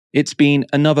It's been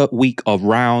another week of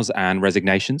rows and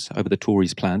resignations over the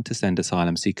Tories' plan to send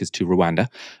asylum seekers to Rwanda.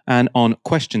 And on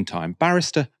Question Time,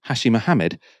 Barrister Hashim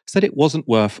Mohammed said it wasn't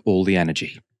worth all the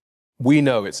energy. We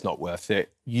know it's not worth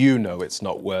it. You know it's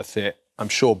not worth it. I'm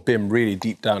sure Bim really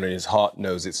deep down in his heart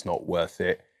knows it's not worth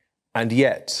it. And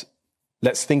yet,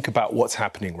 let's think about what's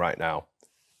happening right now.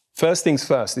 First things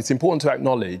first, it's important to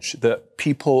acknowledge that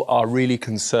people are really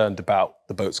concerned about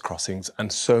the boats crossings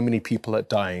and so many people are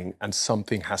dying and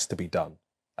something has to be done.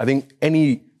 I think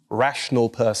any rational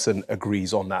person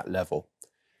agrees on that level.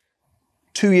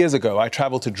 2 years ago, I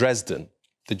traveled to Dresden,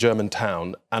 the German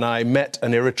town, and I met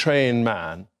an Eritrean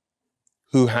man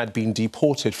who had been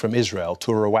deported from Israel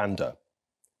to Rwanda.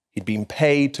 He'd been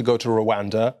paid to go to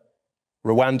Rwanda.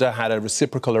 Rwanda had a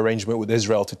reciprocal arrangement with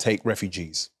Israel to take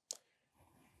refugees.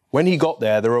 When he got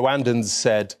there, the Rwandans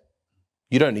said,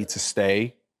 "You don't need to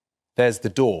stay. There's the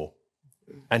door."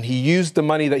 And he used the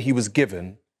money that he was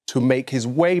given to make his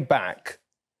way back,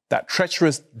 that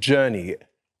treacherous journey,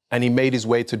 and he made his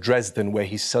way to Dresden, where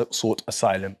he sought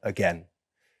asylum again.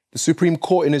 The Supreme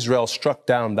Court in Israel struck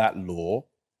down that law.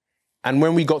 And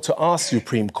when we got to our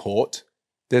Supreme Court,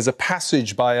 there's a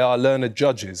passage by our learned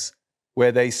judges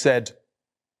where they said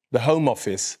the Home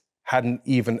Office hadn't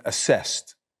even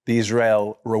assessed the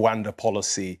Israel-Rwanda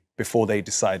policy before they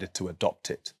decided to adopt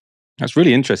it. That's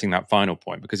really interesting, that final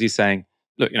point, because he's saying,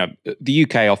 look, the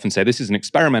UK often say this is an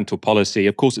experimental policy.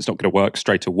 Of course, it's not going to work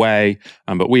straight away,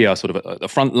 but we are sort of at the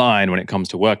front line when it comes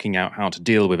to working out how to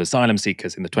deal with asylum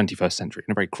seekers in the 21st century,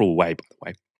 in a very cruel way, by the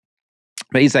way.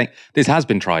 But he's saying this has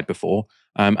been tried before,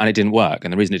 and it didn't work.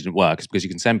 And the reason it didn't work is because you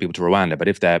can send people to Rwanda, but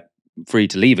if they're free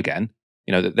to leave again,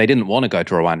 they didn't want to go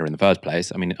to Rwanda in the first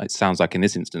place. I mean, it sounds like in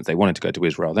this instance, they wanted to go to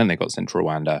Israel, then they got sent to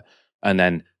Rwanda, and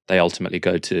then they ultimately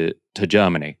go to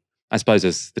Germany. I suppose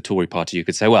as the Tory party, you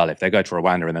could say, well, if they go to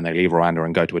Rwanda and then they leave Rwanda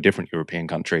and go to a different European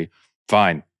country,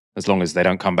 fine, as long as they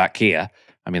don't come back here.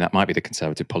 I mean, that might be the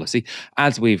Conservative policy.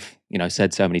 As we've,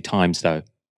 said so many times, though,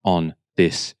 on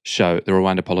this show, the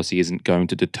Rwanda policy isn't going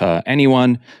to deter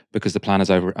anyone because the plan has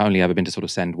only ever been to sort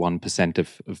of send 1%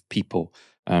 of people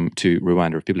to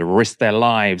Rwanda. If people have risked their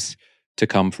lives to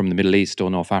come from the Middle East or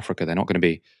North Africa, they're not going to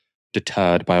be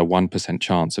deterred by a 1%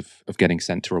 chance of getting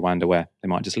sent to Rwanda where they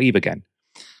might just leave again.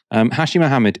 Hashim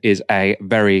Mohammed is a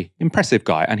very impressive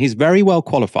guy, and he's very well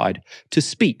qualified to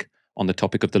speak on the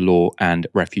topic of the law and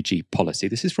refugee policy.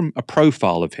 This is from a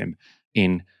profile of him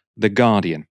in The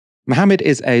Guardian. Mohammed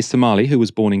is a Somali who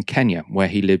was born in Kenya, where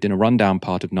he lived in a rundown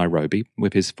part of Nairobi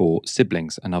with his 4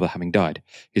 siblings, another having died.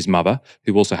 His mother,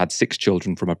 who also had 6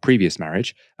 children from a previous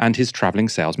marriage, and his travelling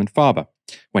salesman father.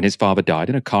 When his father died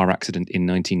in a car accident in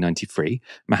 1993,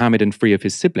 Mohammed and 3 of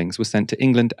his siblings were sent to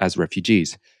England as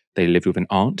refugees. They lived with an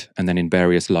aunt and then in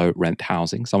various low-rent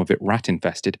housing, some of it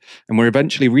rat-infested, and were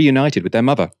eventually reunited with their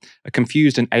mother. A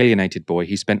confused and alienated boy,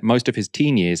 he spent most of his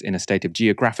teen years in a state of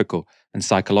geographical and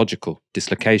psychological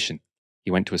dislocation.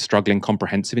 He went to a struggling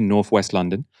comprehensive in northwest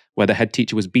London, where the head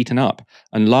teacher was beaten up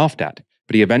and laughed at,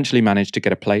 but he eventually managed to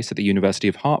get a place at the University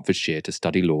of Hertfordshire to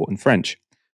study law and French.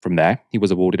 From there, he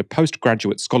was awarded a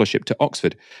postgraduate scholarship to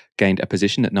Oxford, gained a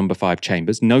position at No. 5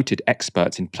 Chambers, noted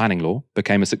experts in planning law,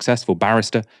 became a successful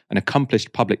barrister, an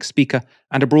accomplished public speaker,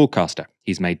 and a broadcaster.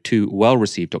 He's made 2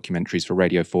 well-received documentaries for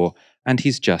Radio 4, and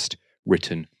he's just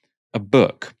written a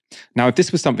book. Now, if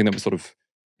this was something that was sort of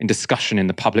in discussion in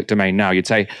the public domain now, you'd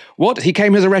say, what? He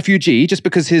came as a refugee just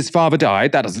because his father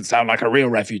died? That doesn't sound like a real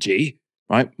refugee,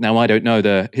 right? Now, I don't know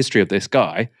the history of this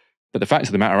guy, but the facts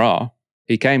of the matter are,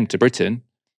 he came to Britain,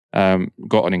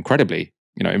 got an incredibly,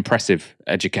 impressive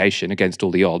education against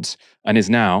all the odds, and is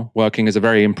now working as a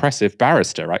very impressive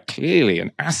barrister, right? Clearly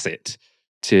an asset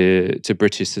to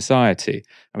British society.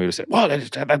 And we would say, well,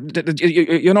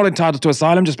 you're not entitled to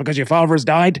asylum just because your father has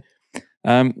died.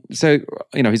 So,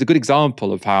 he's a good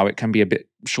example of how it can be a bit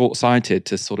short-sighted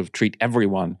to sort of treat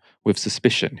everyone with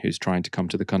suspicion who's trying to come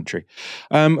to the country.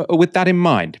 With that in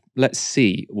mind, let's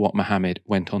see what Mohammed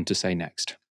went on to say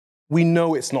next. We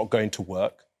know it's not going to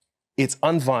work. It's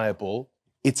unviable,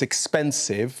 it's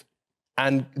expensive,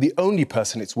 and the only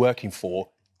person it's working for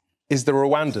is the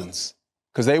Rwandans,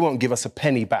 because they won't give us a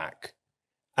penny back.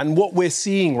 And what we're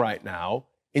seeing right now,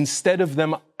 instead of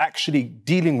them actually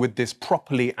dealing with this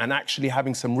properly and actually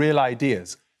having some real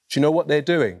ideas, do you know what they're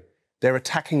doing? They're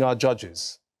attacking our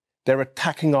judges. They're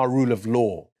attacking our rule of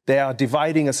law. They are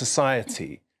dividing a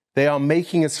society. They are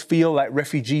making us feel like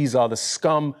refugees are the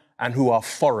scum and who are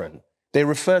foreign. They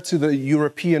refer to the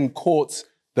European courts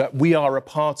that we are a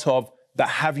part of that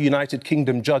have United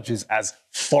Kingdom judges as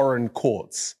foreign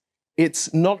courts.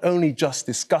 It's not only just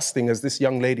disgusting, as this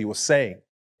young lady was saying,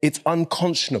 it's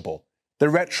unconscionable. The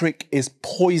rhetoric is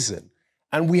poison.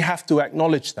 And we have to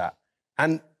acknowledge that.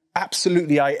 And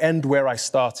absolutely, I end where I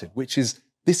started, which is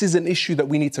this is an issue that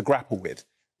we need to grapple with.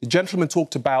 The gentleman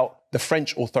talked about the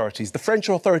French authorities. The French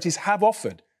authorities have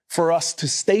offered for us to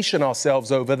station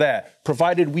ourselves over there,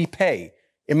 provided we pay.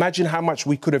 Imagine how much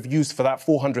we could have used for that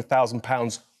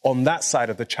 £400,000 on that side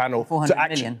of the channel.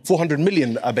 400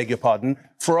 million, I beg your pardon,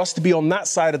 for us to be on that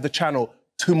side of the channel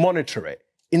to monitor it.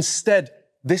 Instead,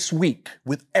 this week,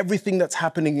 with everything that's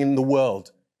happening in the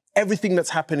world, everything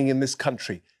that's happening in this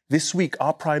country, this week,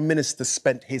 our Prime Minister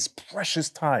spent his precious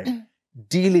time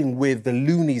dealing with the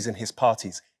loonies in his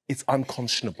parties. It's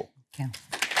unconscionable. Yeah.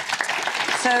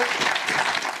 So...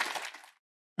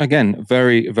 Again,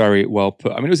 very, very well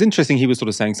put. I mean, it was interesting. He was sort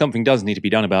of saying something does need to be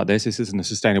done about this. This isn't a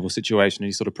sustainable situation. And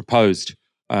he sort of proposed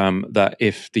that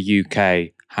if the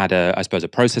UK had I suppose, a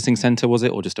processing centre, was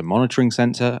it, or just a monitoring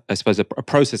centre? I suppose a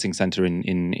processing centre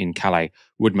in Calais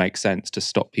would make sense to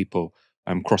stop people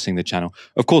crossing the channel.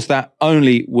 Of course, that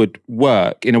only would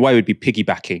work, in a way, would be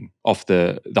piggybacking off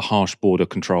the harsh border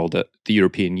control that the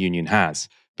European Union has,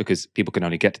 because people can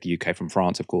only get to the UK from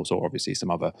France, of course, or obviously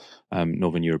some other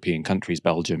Northern European countries,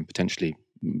 Belgium, potentially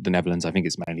the Netherlands. I think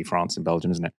it's mainly France and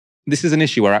Belgium, isn't it? This is an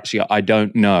issue where actually I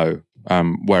don't know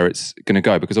where it's going to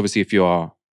go, because obviously if you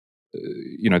are,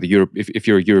 if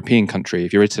you're a European country,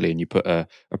 if you're Italy and you put a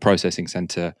processing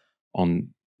centre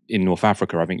in North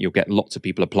Africa, I think you'll get lots of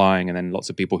people applying and then lots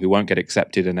of people who won't get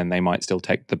accepted, and then they might still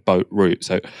take the boat route.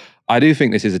 So I do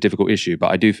think this is a difficult issue,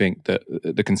 but I do think that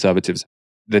the Conservatives,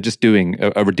 they're just doing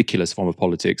a ridiculous form of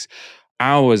politics.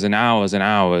 Hours and hours and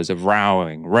hours of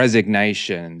rowing,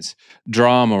 resignations,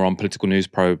 drama on political news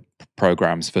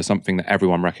programs for something that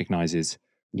everyone recognises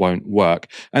won't work.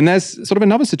 And there's sort of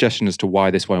another suggestion as to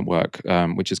why this won't work,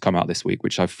 which has come out this week,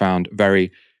 which I've found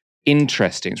very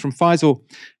interesting. It's from Faisal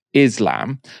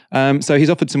Islam. So he's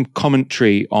offered some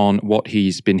commentary on what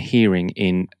he's been hearing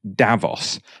in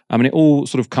Davos. I mean, it all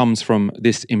sort of comes from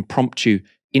this impromptu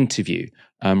interview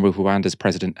with Rwanda's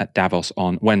president at Davos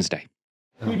on Wednesday.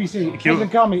 BBC,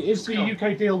 President Kagame, is the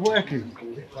UK deal working?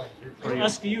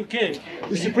 Ask UK.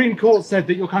 The Supreme Court said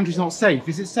that your country's not safe.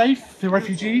 Is it safe for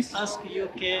refugees? Ask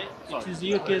UK. It is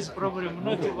UK's problem,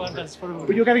 not Rwanda's problem.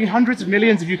 But you're getting hundreds of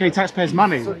millions of UK taxpayers'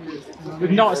 money with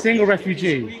not a single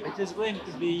refugee. It is going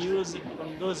to be used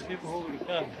on those people who will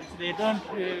come. If they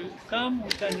don't come, we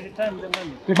can return the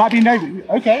money. There might be no...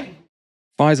 Okay.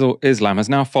 Faisal Islam has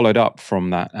now followed up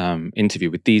from that interview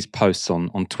with these posts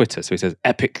on Twitter. So he says,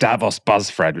 epic Davos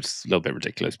buzz thread, which is a little bit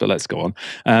ridiculous, but let's go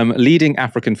on. Leading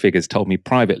African figures told me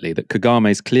privately that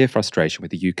Kagame's clear frustration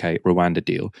with the UK-Rwanda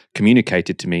deal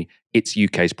communicated to me it's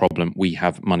UK's problem, we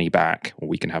have money back, or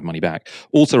we can have money back,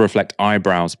 also reflect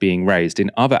eyebrows being raised in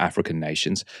other African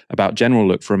nations about general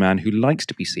look for a man who likes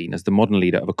to be seen as the modern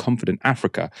leader of a confident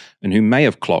Africa, and who may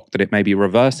have clocked that it may be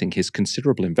reversing his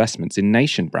considerable investments in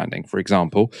nation branding, for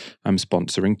example,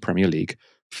 sponsoring Premier League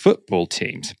football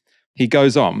teams. He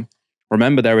goes on,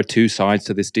 remember there are two sides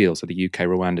to this deal, so the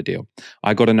UK-Rwanda deal.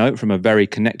 I got a note from a very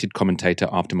connected commentator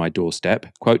after my doorstep,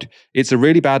 quote, it's a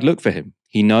really bad look for him.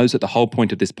 He knows that the whole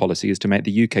point of this policy is to make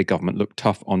the UK government look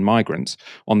tough on migrants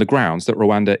on the grounds that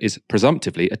Rwanda is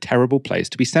presumptively a terrible place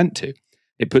to be sent to.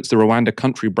 It puts the Rwanda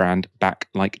country brand back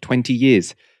like 20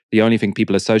 years. The only thing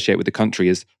people associate with the country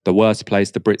is the worst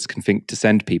place the Brits can think to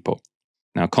send people.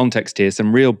 Now, context here,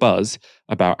 some real buzz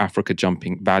about Africa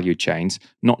jumping value chains,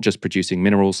 not just producing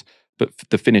minerals, but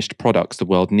the finished products the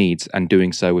world needs, and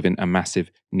doing so within a massive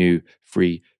new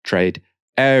free trade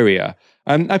area.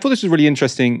 I thought this was a really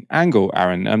interesting angle,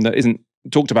 Aaron, that isn't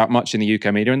talked about much in the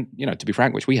UK media, and, to be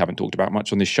frank, which we haven't talked about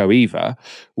much on this show either,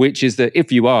 which is that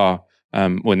if you are,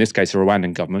 well, in this case, a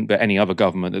Rwandan government, but any other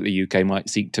government that the UK might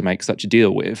seek to make such a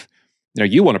deal with,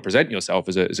 you want to present yourself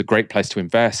as a great place to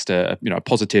invest, a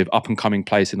positive, up-and-coming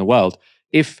place in the world.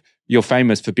 If you're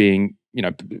famous for being,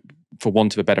 for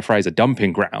want of a better phrase, a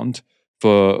dumping ground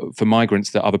for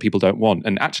migrants that other people don't want,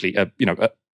 and actually,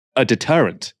 a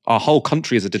deterrent. Our whole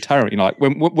country is a deterrent.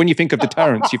 When you think of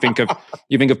deterrence, you think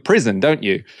of prison, don't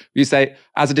you? You say,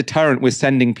 as a deterrent, we're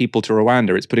sending people to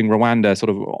Rwanda. It's putting Rwanda sort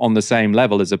of on the same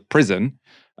level as a prison.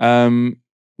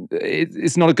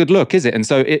 It's not a good look, is it? And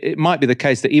so it might be the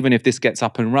case that even if this gets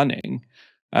up and running,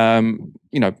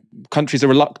 countries are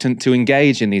reluctant to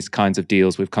engage in these kinds of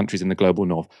deals with countries in the global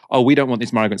north. Oh, we don't want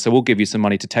these migrants, so we'll give you some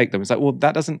money to take them. It's like, well,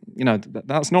 that doesn't,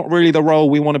 that's not really the role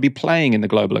we want to be playing in the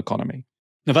global economy.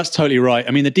 No, that's totally right. I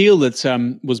mean, the deal that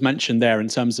was mentioned there in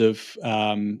terms of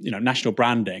national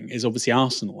branding is obviously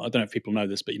Arsenal. I don't know if people know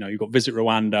this, but you've got Visit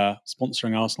Rwanda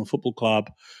sponsoring Arsenal Football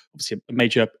Club, obviously a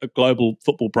major global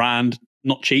football brand,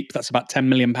 not cheap. That's about £10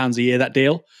 million a year, that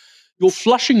deal. You're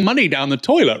flushing money down the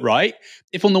toilet, right?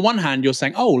 If on the one hand you're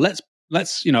saying, oh, let's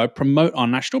Let's, promote our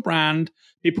national brand.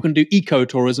 People can do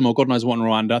eco-tourism or God knows what in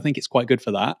Rwanda. I think it's quite good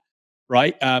for that,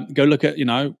 right? Go look at,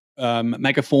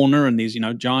 megafauna and these,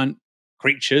 giant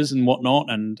creatures and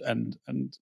whatnot and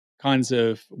kinds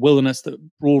of wilderness that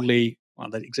broadly, well,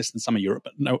 they exist in some of Europe,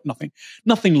 but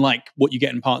nothing like what you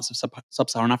get in parts of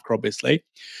sub-Saharan Africa, obviously.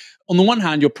 On the one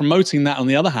hand, you're promoting that. On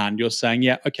the other hand, you're saying,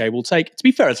 yeah, okay, we'll take, to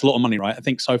be fair, it's a lot of money, right? I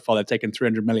think so far they've taken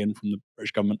 300 million from the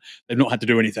British government. They've not had to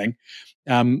do anything.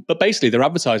 But basically, they're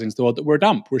advertising to the world that we're a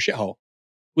dump, we're a shithole.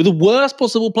 We're the worst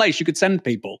possible place you could send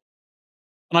people.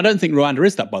 And I don't think Rwanda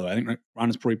is that, by the way. I think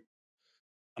Rwanda's probably,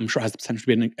 I'm sure it has the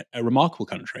potential to be a remarkable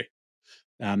country.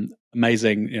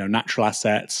 Amazing, natural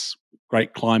assets,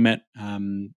 great climate,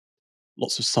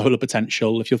 lots of solar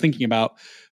potential. If you're thinking about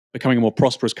becoming a more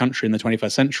prosperous country in the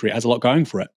 21st century, it has a lot going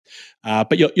for it.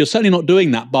 But you're certainly not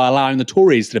doing that by allowing the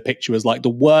Tories to depict you as like the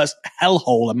worst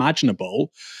hellhole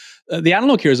imaginable. The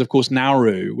analog here is, of course,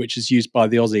 Nauru, which is used by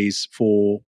the Aussies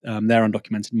for their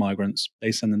undocumented migrants.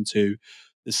 They send them to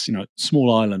this,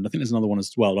 small island. I think there's another one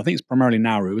as well. I think it's primarily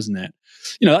Nauru, isn't it?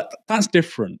 That's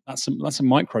different. That's a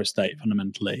micro-state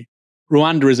fundamentally.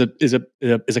 Rwanda is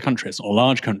a country. It's not a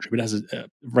large country, but it has a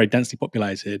very densely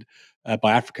populated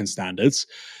by African standards.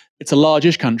 It's a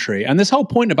largish country. And this whole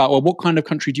point about, well, what kind of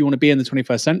country do you want to be in the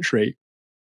 21st century?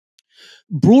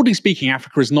 Broadly speaking,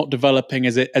 Africa is not developing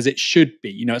as it should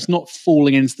be. It's not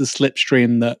falling into the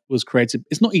slipstream that was created.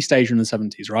 It's not East Asia in the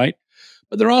 70s, right?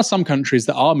 But there are some countries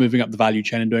that are moving up the value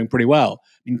chain and doing pretty well.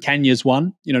 Kenya's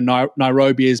one.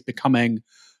 Nairobi is becoming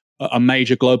a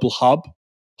major global hub,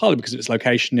 partly because of its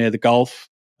location near the Gulf,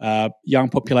 young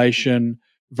population,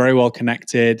 very well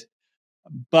connected.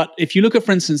 But if you look at,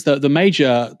 for instance, the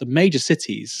major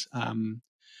cities on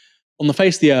the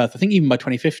face of the earth, I think even by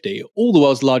 2050, all the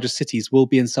world's largest cities will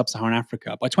be in sub-Saharan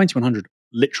Africa. By 2100,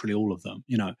 literally all of them.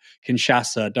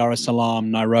 Kinshasa, Dar es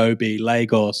Salaam, Nairobi,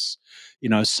 Lagos.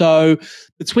 So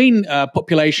between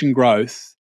population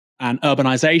growth and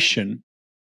urbanization,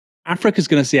 Africa's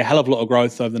going to see a hell of a lot of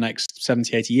growth over the next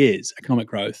 70, 80 years, economic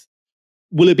growth.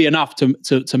 Will it be enough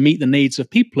to meet the needs of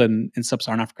people in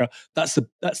sub-Saharan Africa? That's the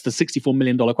 $64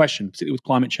 million question, particularly with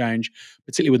climate change,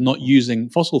 particularly with not using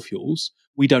fossil fuels.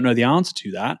 We don't know the answer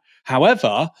to that.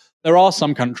 However, there are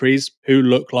some countries who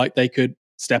look like they could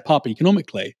step up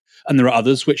economically. And there are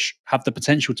others which have the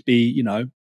potential to be,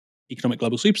 economic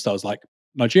global superstars like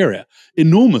Nigeria.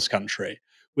 Enormous country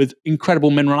with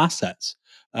incredible mineral assets.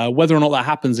 Whether or not that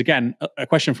happens, again, a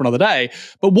question for another day.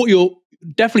 But what you're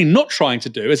definitely not trying to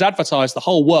do is advertise the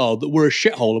whole world that we're a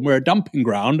shithole and we're a dumping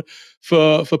ground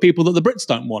for people that the Brits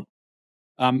don't want.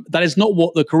 That is not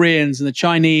what the Koreans and the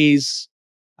Chinese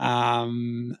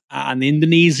and the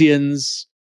Indonesians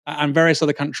and various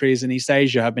other countries in East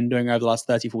Asia have been doing over the last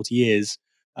 30, 40 years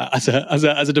as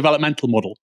a developmental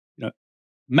model.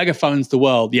 Megaphones the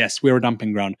world, yes, we're a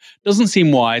dumping ground. Doesn't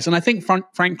seem wise, and I think,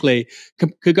 frankly,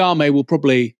 Kagame will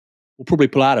probably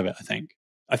pull out of it. I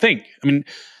mean,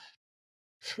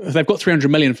 they've got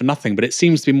 300 million for nothing, but it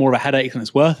seems to be more of a headache than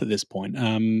it's worth at this point.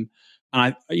 And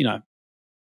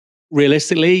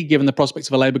realistically, given the prospects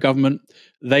of a Labour government,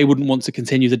 they wouldn't want to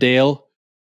continue the deal.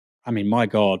 I mean, my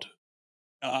God,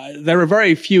 there are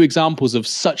very few examples of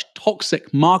such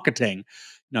toxic marketing.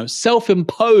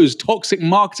 Self-imposed toxic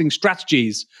marketing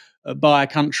strategies by a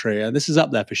country. This is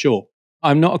up there for sure.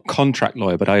 I'm not a contract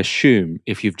lawyer, but I assume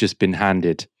if you've just been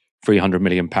handed £300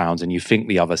 million and you think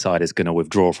the other side is going to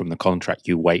withdraw from the contract,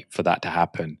 you wait for that to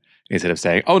happen instead of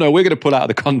saying, oh no, we're going to pull out of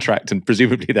the contract and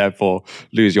presumably therefore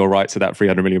lose your rights to that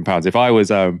 £300 million. If I was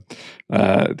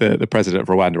the president of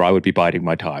Rwanda, I would be biding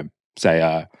my time.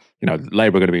 Say,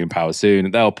 Labour are going to be in power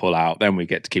soon, they'll pull out, then we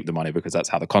get to keep the money because that's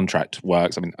how the contract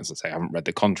works. I mean, as I say, I haven't read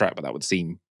the contract, but that would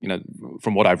seem,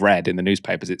 from what I've read in the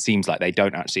newspapers, it seems like they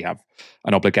don't actually have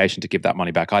an obligation to give that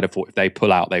money back. I'd have thought if they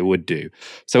pull out, they would do.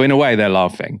 So in a way, they're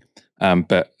laughing,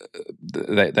 but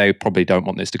they probably don't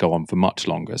want this to go on for much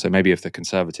longer. So maybe if the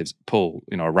Conservatives pull,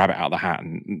 a rabbit out of the hat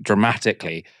and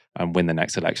dramatically win the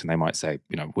next election, they might say,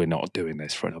 we're not doing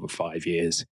this for another 5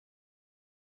 years.